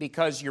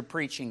because you're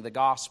preaching the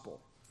gospel.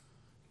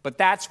 But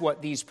that's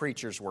what these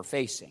preachers were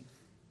facing.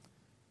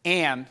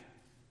 And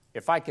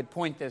if I could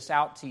point this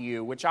out to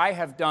you, which I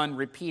have done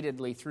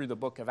repeatedly through the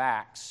book of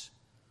Acts,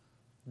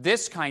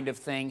 this kind of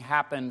thing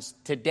happens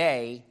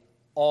today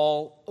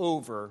all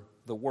over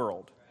the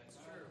world.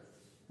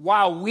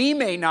 While we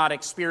may not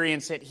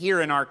experience it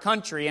here in our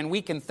country, and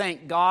we can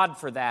thank God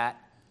for that,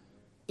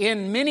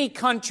 in many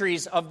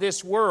countries of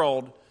this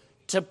world,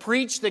 to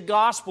preach the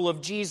gospel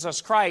of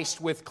Jesus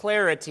Christ with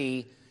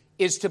clarity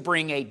is to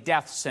bring a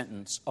death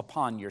sentence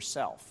upon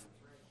yourself.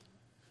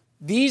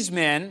 These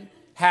men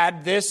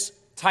had this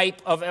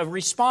type of a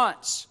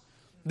response.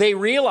 They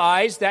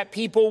realized that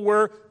people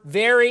were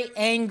very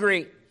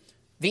angry.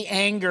 The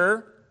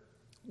anger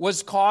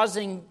was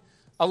causing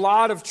a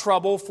lot of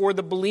trouble for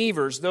the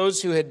believers,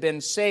 those who had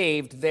been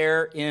saved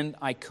there in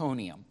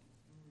Iconium.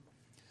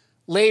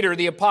 Later,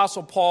 the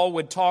Apostle Paul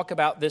would talk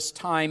about this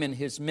time in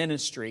his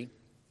ministry.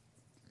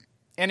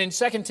 And in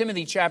 2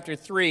 Timothy chapter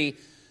 3,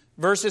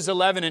 verses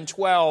 11 and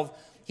 12,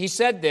 he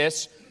said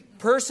this,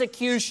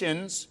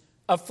 "Persecutions,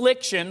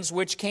 afflictions,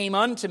 which came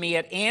unto me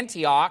at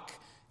Antioch,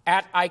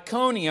 at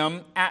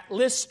Iconium, at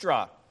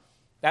Lystra."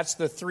 That's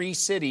the three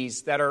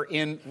cities that are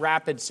in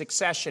rapid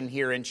succession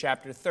here in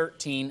chapter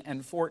 13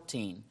 and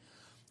 14.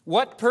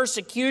 "What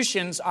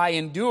persecutions I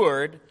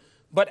endured,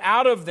 but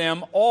out of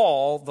them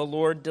all the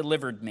Lord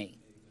delivered me."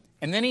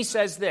 And then he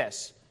says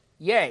this,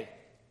 "Yea,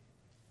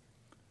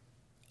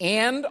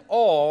 and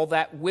all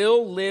that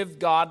will live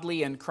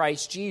godly in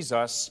Christ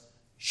Jesus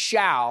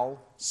shall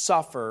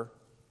suffer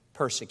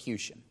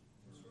persecution."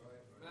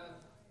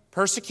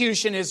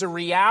 Persecution is a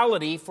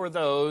reality for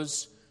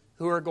those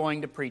who are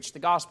going to preach the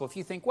gospel. If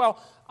you think,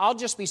 well, I'll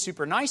just be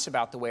super nice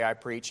about the way I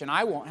preach and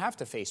I won't have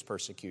to face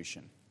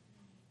persecution,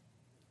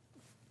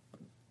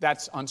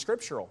 that's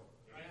unscriptural.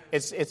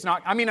 It's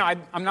not. I mean,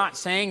 I'm not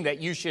saying that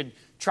you should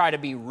try to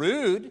be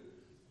rude,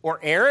 or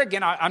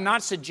arrogant. I'm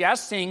not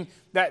suggesting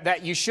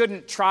that you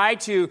shouldn't try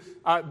to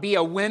be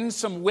a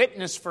winsome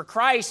witness for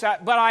Christ.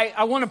 But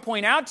I want to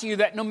point out to you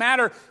that no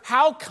matter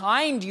how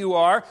kind you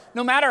are,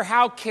 no matter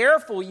how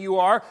careful you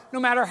are, no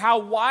matter how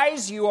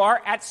wise you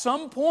are, at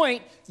some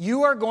point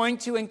you are going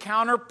to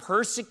encounter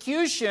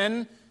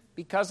persecution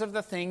because of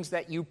the things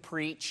that you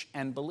preach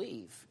and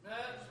believe.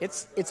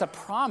 It's a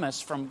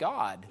promise from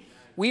God.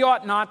 We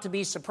ought not to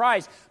be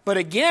surprised. But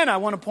again, I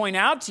want to point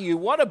out to you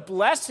what a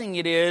blessing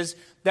it is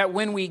that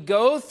when we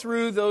go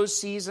through those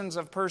seasons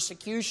of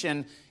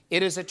persecution,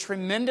 it is a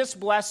tremendous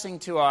blessing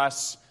to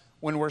us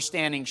when we're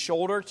standing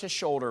shoulder to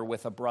shoulder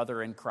with a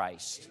brother in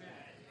Christ. Amen.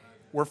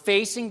 We're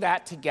facing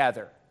that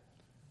together.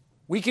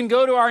 We can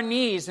go to our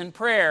knees in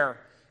prayer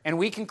and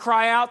we can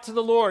cry out to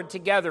the Lord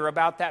together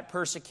about that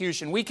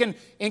persecution. We can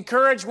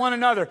encourage one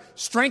another.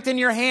 Strengthen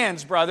your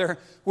hands, brother.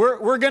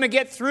 We're going to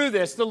get through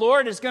this. The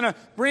Lord is going to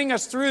bring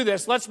us through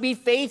this. Let's be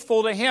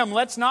faithful to Him.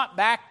 Let's not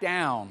back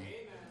down. Amen.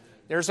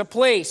 There's a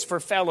place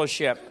for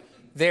fellowship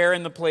there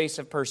in the place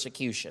of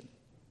persecution.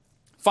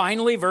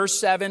 Finally, verse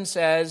 7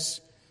 says,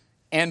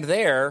 and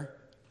there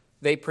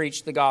they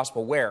preached the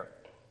gospel. Where?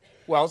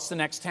 Well, it's the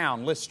next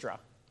town, Lystra.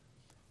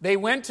 They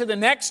went to the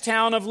next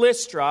town of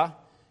Lystra,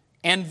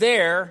 and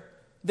there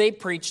they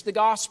preached the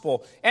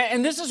gospel.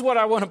 And this is what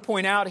I want to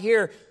point out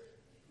here.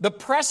 The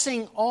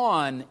pressing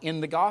on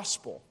in the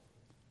gospel.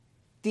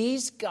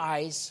 These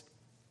guys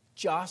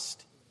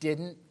just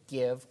didn't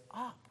give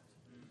up.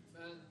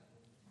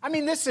 I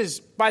mean, this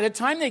is, by the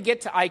time they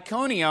get to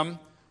Iconium,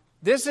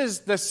 this is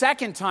the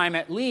second time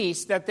at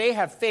least that they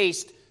have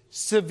faced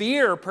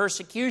severe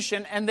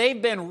persecution and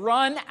they've been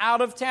run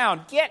out of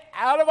town. Get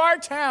out of our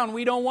town.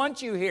 We don't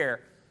want you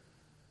here.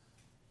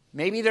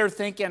 Maybe they're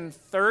thinking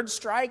third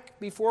strike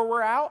before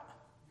we're out.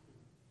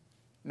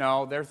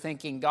 No, they're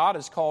thinking God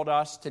has called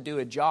us to do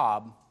a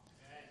job.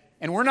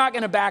 And we're not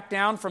going to back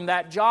down from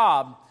that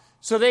job.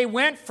 So they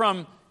went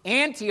from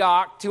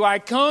Antioch to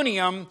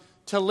Iconium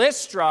to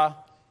Lystra.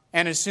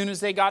 And as soon as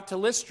they got to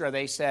Lystra,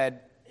 they said,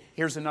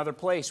 here's another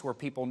place where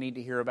people need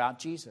to hear about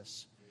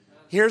Jesus.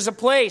 Here's a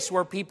place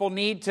where people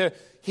need to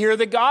hear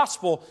the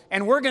gospel.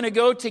 And we're going to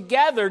go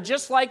together,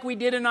 just like we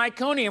did in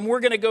Iconium. We're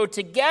going to go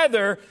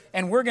together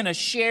and we're going to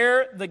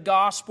share the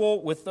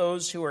gospel with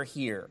those who are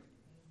here.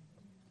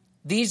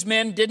 These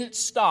men didn't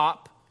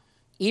stop,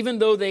 even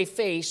though they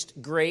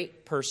faced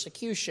great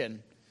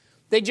persecution.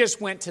 They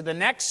just went to the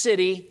next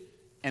city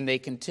and they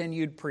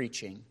continued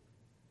preaching.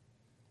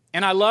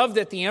 And I love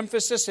that the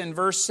emphasis in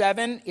verse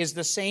 7 is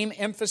the same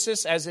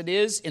emphasis as it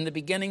is in the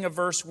beginning of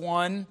verse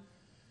 1.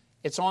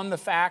 It's on the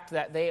fact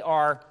that they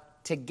are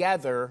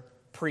together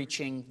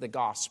preaching the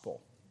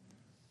gospel.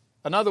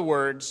 In other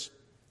words,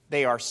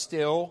 they are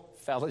still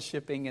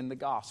fellowshipping in the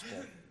gospel.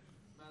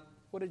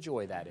 What a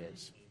joy that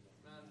is.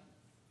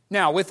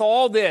 Now, with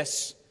all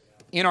this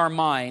in our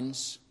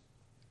minds,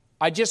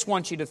 I just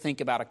want you to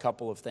think about a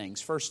couple of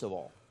things. First of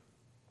all,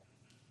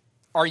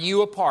 are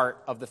you a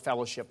part of the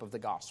fellowship of the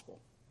gospel?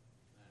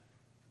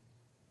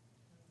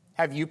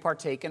 Have you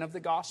partaken of the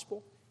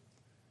gospel?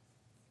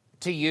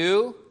 To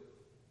you,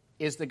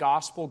 is the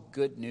gospel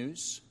good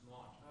news?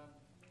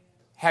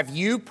 Have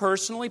you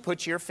personally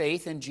put your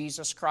faith in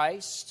Jesus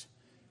Christ?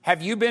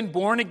 Have you been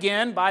born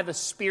again by the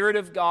Spirit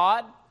of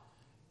God?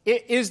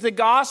 Is the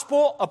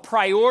gospel a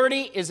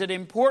priority? Is it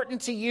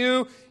important to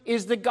you?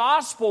 Is the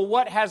gospel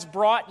what has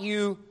brought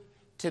you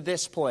to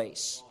this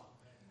place?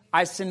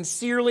 I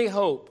sincerely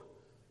hope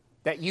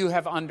that you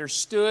have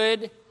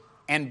understood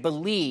and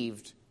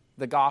believed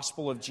the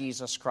gospel of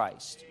Jesus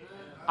Christ.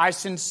 I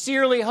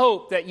sincerely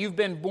hope that you've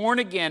been born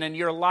again and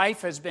your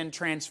life has been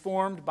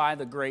transformed by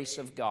the grace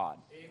of God.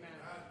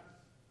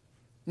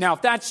 Now,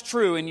 if that's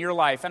true in your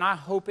life, and I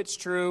hope it's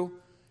true,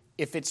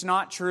 if it's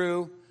not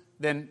true,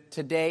 then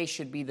today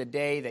should be the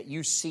day that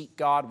you seek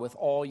God with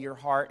all your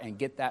heart and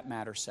get that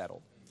matter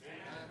settled.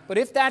 But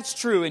if that's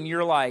true in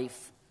your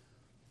life,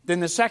 then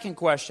the second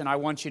question I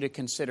want you to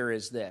consider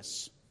is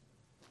this.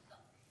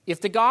 If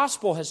the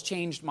gospel has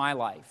changed my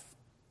life,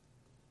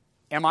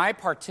 am I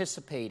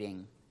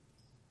participating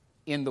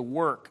in the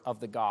work of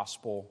the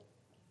gospel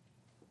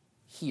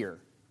here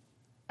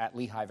at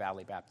Lehigh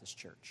Valley Baptist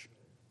Church?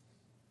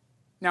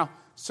 Now,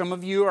 some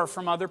of you are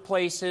from other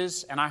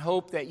places, and I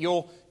hope that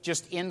you'll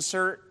just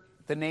insert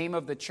the name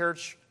of the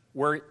church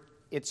where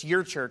it's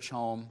your church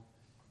home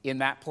in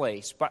that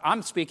place. But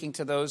I'm speaking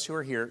to those who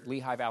are here at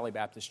Lehigh Valley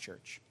Baptist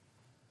Church.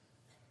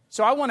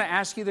 So I want to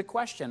ask you the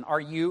question, are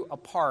you a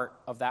part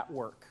of that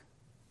work?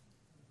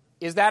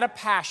 Is that a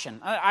passion?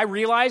 I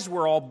realize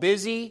we're all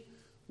busy.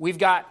 We've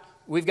got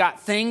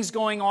things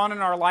going on in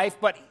our life,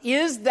 but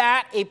is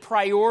that a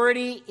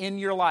priority in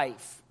your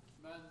life?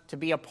 To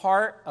be a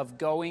part of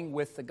going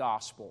with the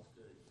gospel?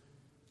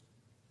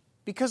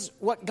 Because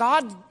what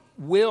God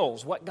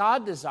wills, what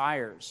God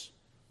desires,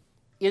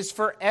 is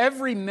for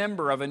every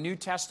member of a New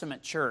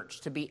Testament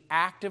church to be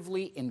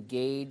actively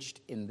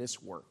engaged in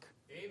this work.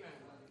 Amen.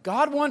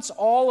 God wants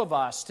all of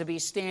us to be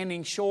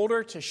standing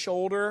shoulder to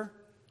shoulder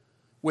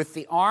with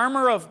the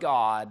armor of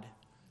God,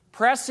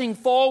 pressing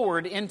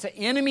forward into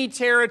enemy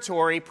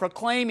territory,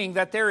 proclaiming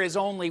that there is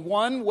only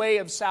one way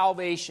of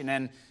salvation,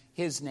 and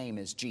His name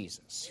is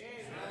Jesus. Amen.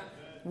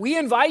 We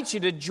invite you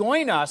to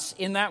join us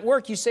in that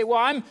work. You say, well,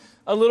 I'm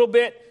a little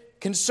bit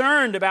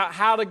concerned about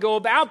how to go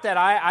about that.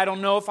 I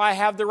don't know if I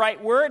have the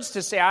right words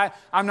to say.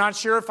 I'm not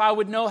sure if I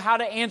would know how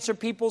to answer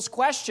people's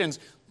questions.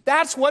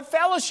 That's what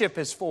fellowship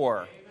is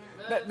for.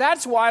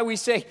 That's why we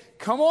say,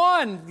 come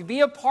on, be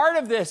a part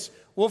of this.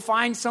 We'll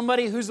find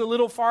somebody who's a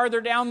little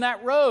farther down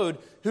that road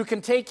who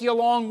can take you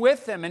along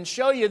with them and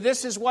show you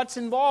this is what's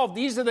involved.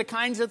 These are the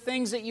kinds of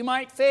things that you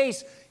might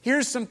face.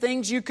 Here's some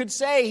things you could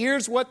say.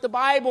 Here's what the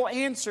Bible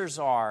answers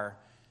are.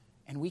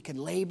 And we can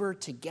labor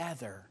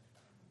together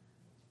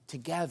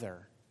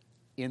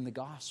in the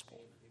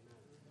gospel.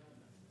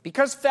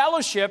 Because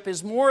fellowship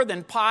is more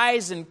than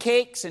pies and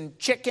cakes and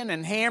chicken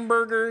and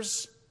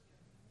hamburgers.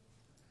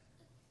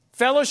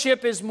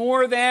 Fellowship is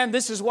more than,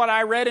 this is what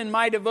I read in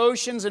my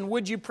devotions, and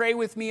would you pray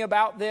with me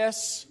about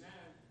this? Amen.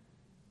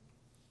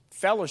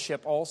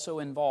 Fellowship also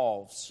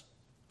involves,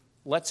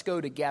 let's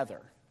go together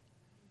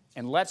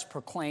and let's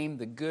proclaim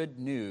the good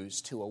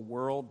news to a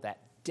world that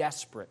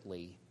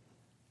desperately,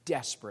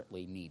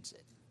 desperately needs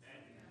it.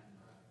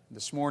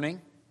 This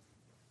morning,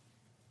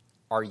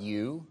 are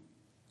you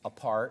a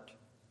part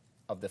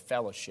of the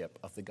fellowship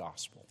of the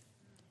gospel?